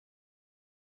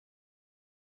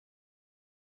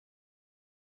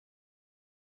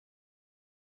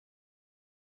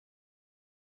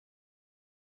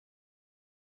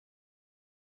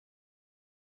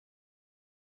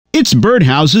It's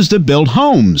birdhouses that build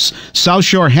homes. South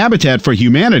Shore Habitat for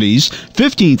Humanity's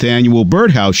 15th Annual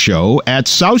Birdhouse Show at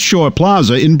South Shore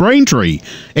Plaza in Braintree,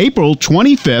 April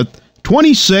 25th,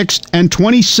 26th, and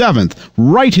 27th,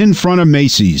 right in front of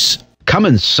Macy's. Come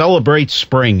and celebrate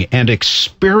spring and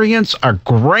experience our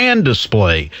grand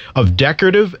display of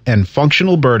decorative and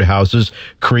functional birdhouses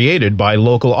created by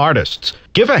local artists.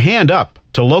 Give a hand up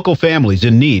to local families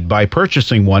in need by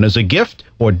purchasing one as a gift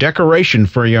or decoration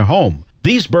for your home.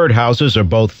 These birdhouses are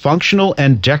both functional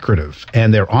and decorative,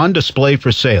 and they're on display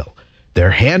for sale.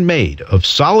 They're handmade of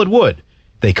solid wood.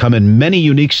 They come in many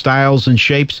unique styles and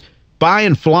shapes. Buy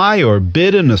and fly or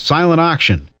bid in a silent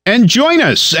auction. And join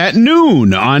us at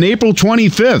noon on April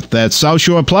 25th at South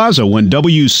Shore Plaza when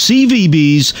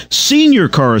WCVB's senior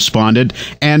correspondent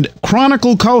and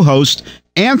Chronicle co-host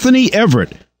Anthony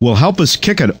Everett will help us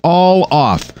kick it all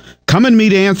off. Come and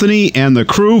meet Anthony and the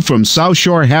crew from South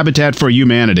Shore Habitat for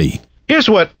Humanity. Here's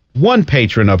what one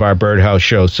patron of our birdhouse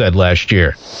show said last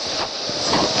year.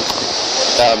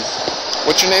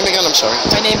 What's your name again? I'm sorry.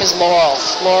 My name is Laurel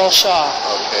Shaw.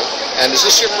 Okay. And is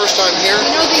this your first time here?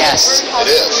 Yes. It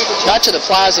is. Not to the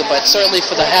plaza, but certainly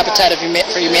for the Habitat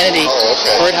for Humanity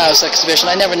birdhouse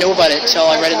exhibition. I never knew about it until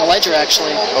I read it in the Ledger,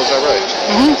 actually. Oh, is that right?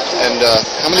 Mm-hmm. And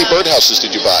how many birdhouses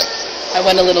did you buy? I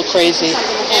went a little crazy. 5.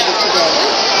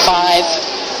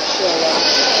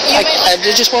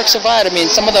 They're just works of art. I mean,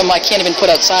 some of them I can't even put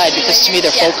outside because to me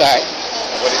they're folk art.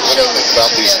 What do you think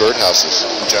about these birdhouses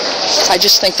in general? I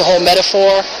just think the whole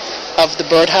metaphor of the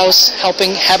birdhouse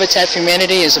helping Habitat for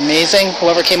Humanity is amazing.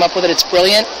 Whoever came up with it, it's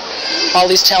brilliant. All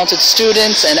these talented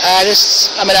students and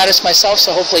artists. I'm an artist myself,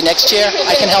 so hopefully next year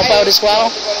I can help out as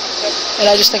well. And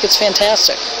I just think it's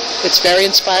fantastic. It's very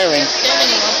inspiring.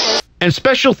 And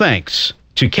special thanks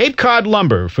to Cape Cod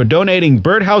Lumber for donating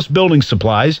birdhouse building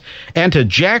supplies and to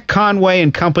Jack Conway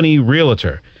and Company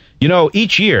Realtor. You know,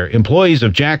 each year, employees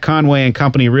of Jack Conway and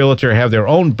Company Realtor have their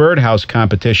own birdhouse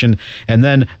competition and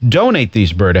then donate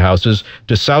these birdhouses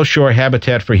to South Shore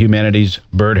Habitat for Humanity's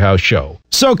Birdhouse Show.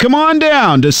 So come on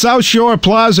down to South Shore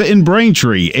Plaza in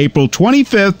Braintree, April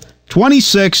 25th,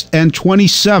 26th, and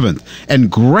 27th,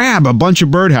 and grab a bunch of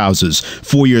birdhouses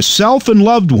for yourself and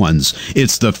loved ones.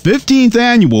 It's the 15th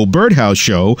Annual Birdhouse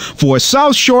Show for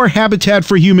South Shore Habitat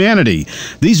for Humanity.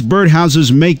 These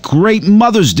birdhouses make great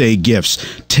Mother's Day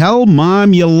gifts. Tell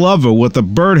Mom you love her with a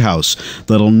birdhouse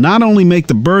that'll not only make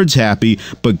the birds happy,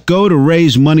 but go to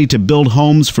raise money to build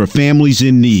homes for families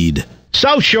in need.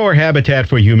 South Shore Habitat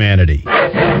for Humanity.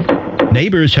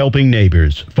 Neighbors helping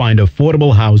neighbors find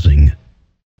affordable housing.